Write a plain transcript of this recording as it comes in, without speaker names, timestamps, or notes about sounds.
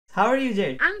How are you,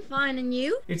 Jade? I'm fine, and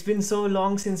you? It's been so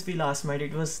long since we last met.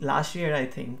 It was last year, I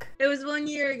think. It was 1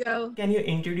 year ago. Can you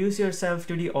introduce yourself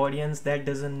to the audience that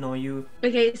doesn't know you?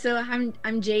 Okay, so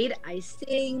I'm Jade. I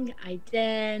sing, I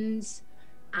dance,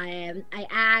 I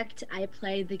act, I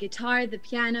play the guitar, the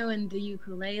piano, and the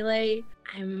ukulele.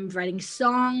 I'm writing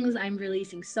songs, I'm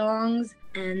releasing songs,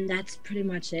 and that's pretty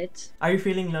much it. Are you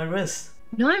feeling nervous?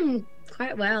 No, I'm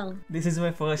quite well. This is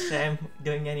my first time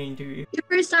doing an interview. Your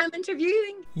first time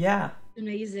interviewing? Yeah.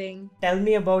 Amazing. Tell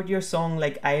me about your song,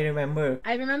 like I remember.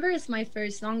 I remember it's my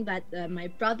first song that my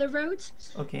brother wrote.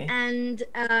 Okay. And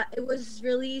it was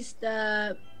released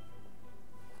 25th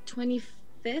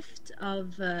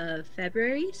of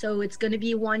February, so it's gonna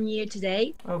be 1 year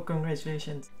today. Oh,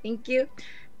 congratulations. Thank you.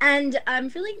 And I'm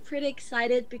feeling pretty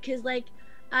excited because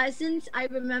since I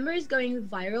remember it's going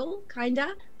viral,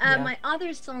 kinda. Yeah. My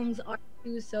other songs are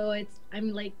too, so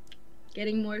I'm like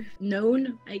getting more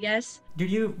known, I guess. Did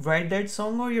you write that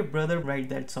song or your brother write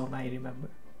that song? I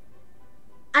remember.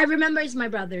 I remember it's my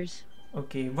brother's.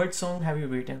 Okay, what song have you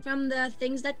written? From the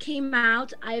things that came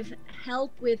out, I've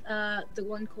helped with the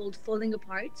one called Falling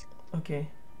Apart.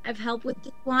 Okay. I've helped with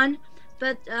this one,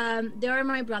 but there are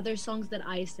my brother's songs that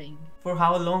I sing. For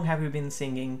how long have you been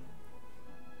singing?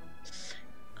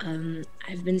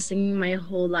 I've been singing my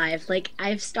whole life. Like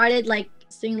I've started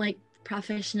singing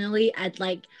professionally at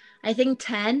I think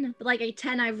 10, but at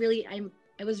 10 I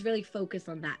was really focused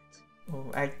on that.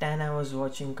 Oh, at 10 I was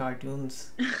watching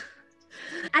cartoons.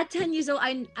 At 10 years old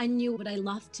I knew what I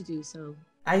loved to do, so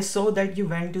I saw that you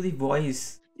went to The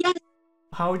Voice. yes.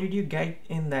 How did you get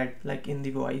in that, in The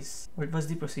Voice? What was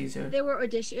the procedure? There were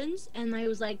auditions and I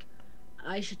was like,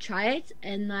 I should try it,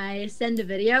 and I sent a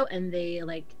video and they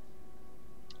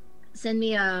send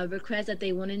me a request that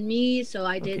they wanted me, so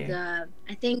I did Okay.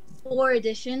 I think 4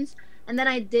 auditions, and then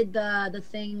I did the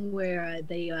thing where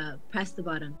they pressed the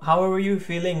button. How were you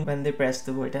feeling when they pressed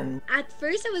the button? At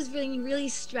first I was feeling really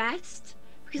stressed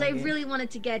because I Okay. really wanted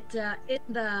to get in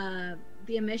the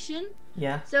emission,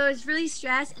 Yeah. so I was really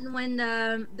stressed. And when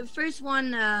the first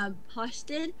one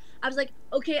pushed it, I was like,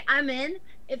 okay, I'm in.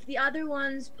 If the other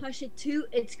ones push it too,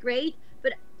 it's great,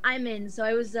 but I'm in. So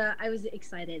I was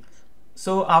excited.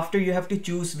 So after you have to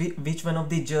choose which one of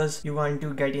the judges you want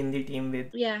to get in the team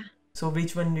with. Yeah. So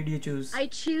which one did you choose? I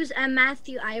choose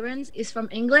Matthew Irons. Is from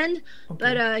England, Okay.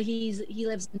 but he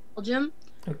lives in Belgium.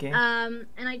 Okay. And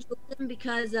I chose him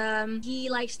because he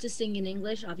likes to sing in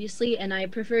English, obviously, and I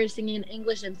prefer singing in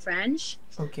English and French.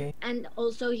 Okay. And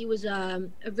also he was a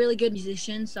really good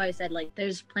musician, so I said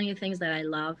there's plenty of things that I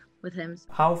love with him.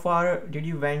 How far did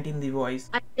you went in The Voice?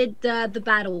 I did the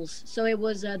battles, so it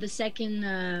was the second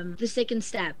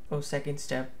step. Oh, second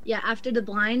step. Yeah, after the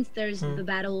blinds, there's the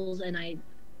battles, and I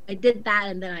did that,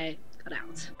 and then I got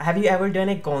out. Have you ever done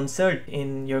a concert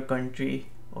in your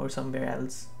country or somewhere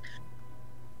else?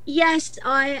 Yes,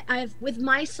 I've with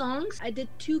my songs. I did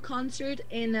 2 concerts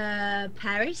in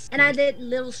Paris, and I did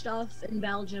little stuff in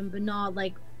Belgium, but not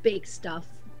big stuff.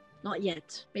 Not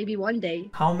yet. Maybe one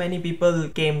day. How many people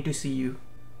came to see you?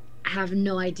 I have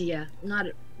no idea. Not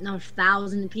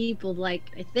 1,000 people. I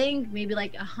think maybe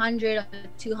 100 or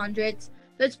 200. So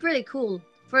it's pretty cool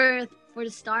for the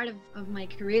start of my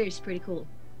career. It's pretty cool.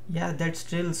 Yeah, that's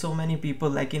still so many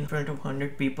people, in front of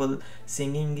 100 people.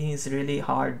 Singing is really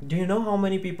hard. Do you know how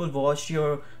many people watched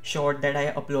your short that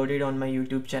I uploaded on my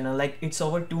YouTube channel? It's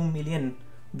over 2 million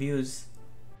views.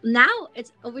 Now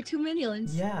it's over 2 million.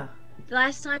 Yeah. The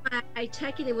last time I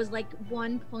checked it was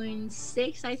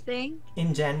 1.6, I think.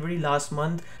 In January last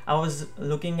month, I was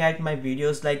looking at my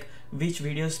videos, which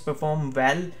videos perform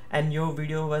well, and your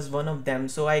video was one of them.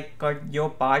 So I cut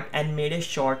your part and made a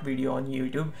short video on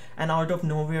YouTube, and out of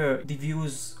nowhere the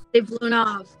views, They've blown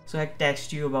off. so I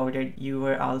texted you about it. You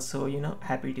were also,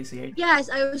 happy to see it. Yes,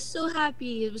 I was so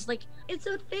happy. It was it's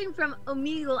a thing from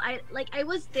Omegle. I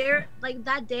was there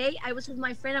that day. I was with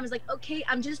my friend. I was like, okay,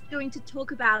 I'm just going to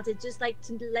talk about it, just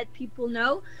to let people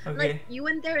know. Okay. You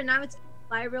went there, and now it's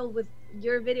viral with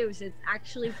your videos. It's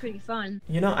actually pretty fun.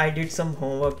 I did some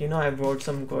homework. I wrote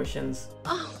some questions.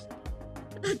 Oh,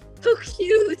 that's so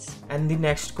cute. And the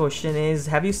next question is,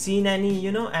 have you seen any,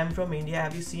 I'm from India,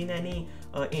 have you seen any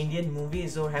Indian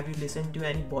movies, or have you listened to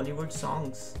any Bollywood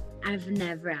songs? I've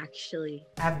never actually.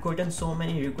 I've gotten so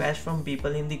many requests from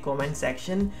people in the comment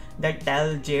section that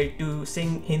tell Jade to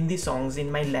sing Hindi songs in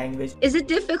my language. Is it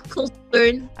difficult to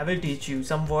learn? I will teach you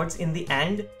some words in the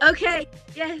end. Okay,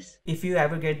 yes. If you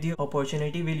ever get the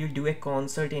opportunity, will you do a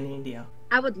concert in India?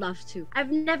 I would love to.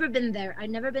 I've never been there. I've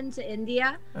never been to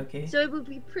India. Okay. So it would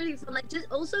be pretty fun. Just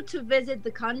also to visit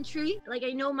the country.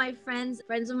 I know my friends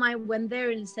of mine went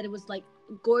there and said it was a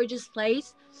gorgeous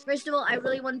place. First of all, I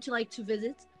really want to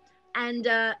visit. And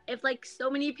if like so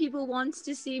many people wants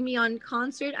to see me on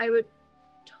concert, I would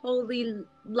totally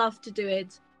love to do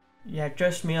it. Yeah,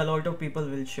 trust me, a lot of people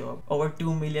will show up. Over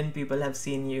 2 million people have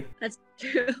seen you. That's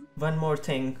true. One more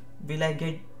thing, will I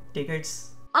get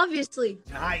tickets? Obviously.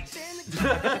 Nice.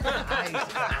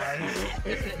 Nice,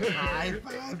 guys. High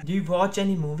five. Do you watch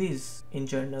any movies in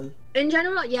general? In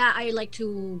general, yeah, I like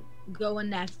to go on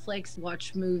Netflix,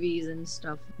 watch movies and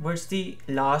stuff. What's the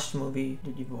last movie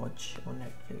did you watch on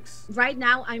Netflix? Right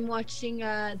now, I'm watching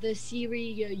the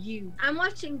series You. I'm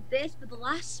watching this, but the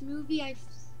last movie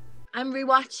I'm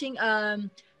rewatching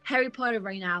Harry Potter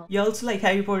right now. You also like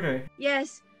Harry Potter?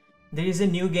 Yes, There is a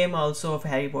new game also of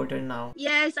Harry Potter now.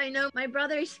 yes, I know. My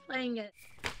brother is playing it.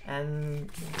 And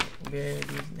where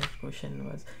the next question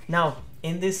was. Now,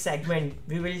 in this segment,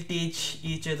 we will teach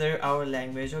each other our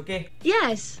language, okay?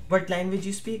 Yes, What language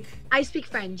you speak? I speak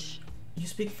French. You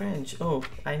speak French. Oh,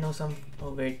 I know some.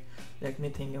 Oh, wait. Let me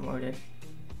think about it.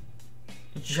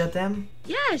 Je t'aime.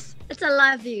 Yes, it's I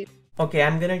love you. Okay,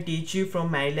 I'm gonna teach you from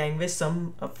my language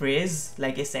a phrase,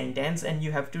 like a sentence, and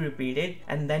you have to repeat it,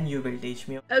 and then you will teach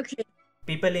me. Okay,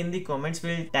 People in the comments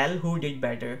will tell who did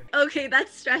better. okay,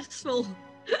 that's stressful.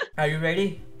 Are you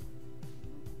ready?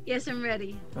 Yes, I'm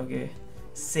ready. Okay.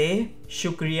 Say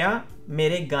शुक्रिया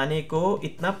मेरे गाने को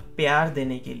इतना प्यार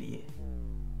देने के लिए.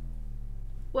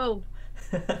 Whoa.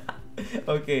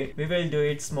 Okay, we will do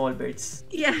it small bits.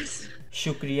 Yes.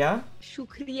 शुक्रिया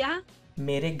Shukriya.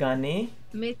 मेरे गाने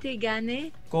Mete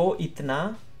gane. को इतना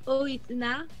O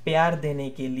itna. प्यार देने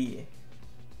के लिए.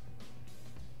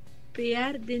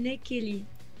 Pyar dene ke liye.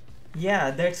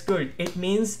 Yeah, that's good. It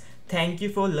means thank you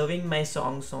for loving my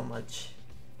song so much.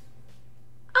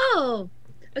 Oh.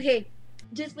 Okay.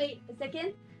 Just wait a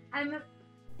second. I'm gonna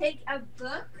take a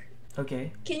book.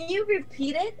 Okay, Can you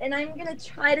repeat it? And I'm gonna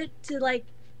try to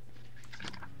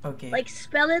okay.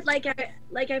 spell it like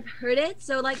I've heard it,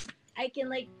 so like I can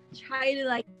like try to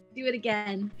like do it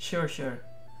again. Sure, sure.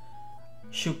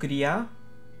 शुक्रिया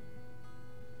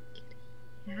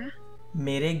Yeah.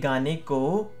 मेरे गाने को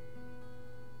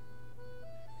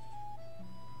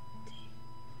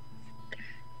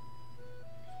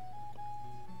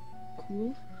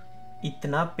Cool.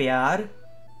 इतना प्यार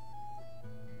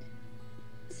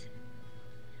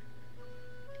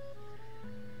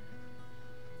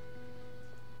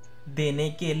देने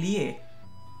के लिए.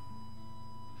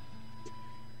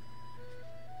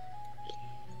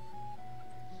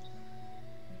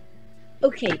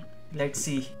 Okay. Let's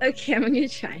see. Okay, I'm gonna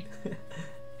try.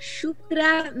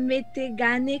 Shukra mete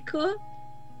gane ko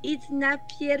itna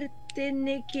pyar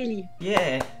dene ke liye.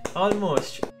 Yeah,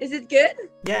 almost. Is it good?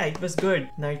 Yeah, it was good.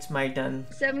 Now it's my turn.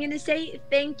 So I'm gonna say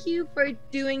thank you for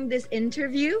doing this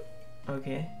interview.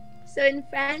 Okay. So in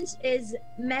French is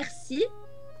merci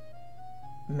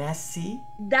Merci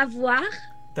d'avoir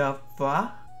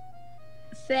d'avoir.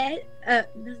 fait.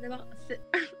 Merci d'avoir fait.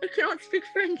 I cannot speak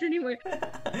French anymore.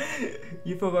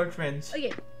 You forgot French.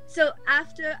 Okay, so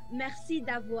after merci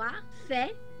d'avoir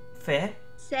fait Fait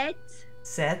cette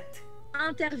cette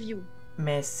interview.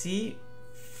 merci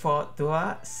for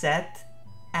cette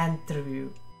interview.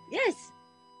 Yes,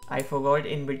 I forgot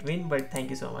in between, but thank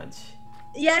you so much.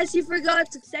 yes, you forgot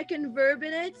the second verb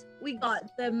in it. We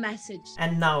got the message.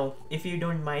 And now, if you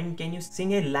don't mind, can you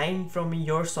sing a line from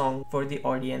your song for the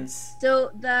audience? So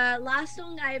the last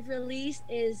song I've released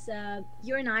is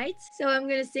Your Night. So I'm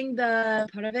gonna sing the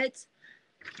part of it.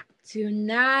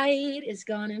 Tonight is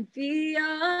gonna be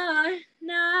our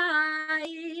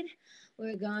night.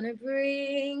 We're gonna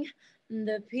bring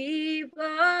the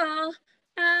people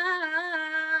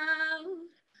out.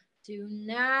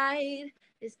 Tonight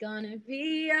is gonna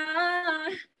be our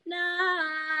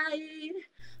night.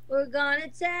 We're gonna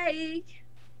take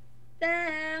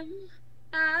them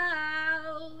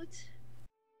out.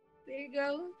 There you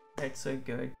go. That's so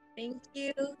good. Thank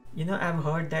you. You know, I've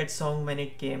heard that song when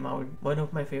it came out. One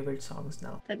of my favorite songs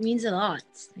now. That means a lot.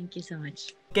 Thank you so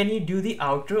much. Can you do the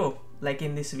outro like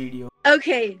in this video?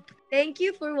 Okay. Thank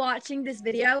you for watching this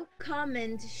video.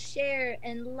 Comment, share,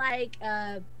 and like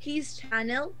his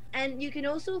channel. And you can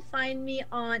also find me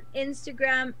on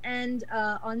Instagram and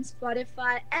on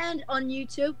Spotify and on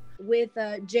YouTube with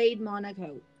Jade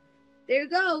Monaco. There you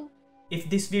go. If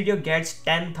this video gets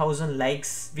 10,000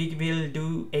 likes, we will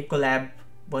do a collab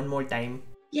one more time.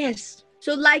 Yes.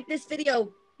 So like this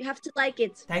video. You have to like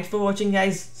it. Thanks for watching,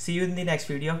 guys. See you in the next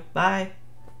video. Bye.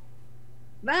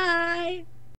 Bye.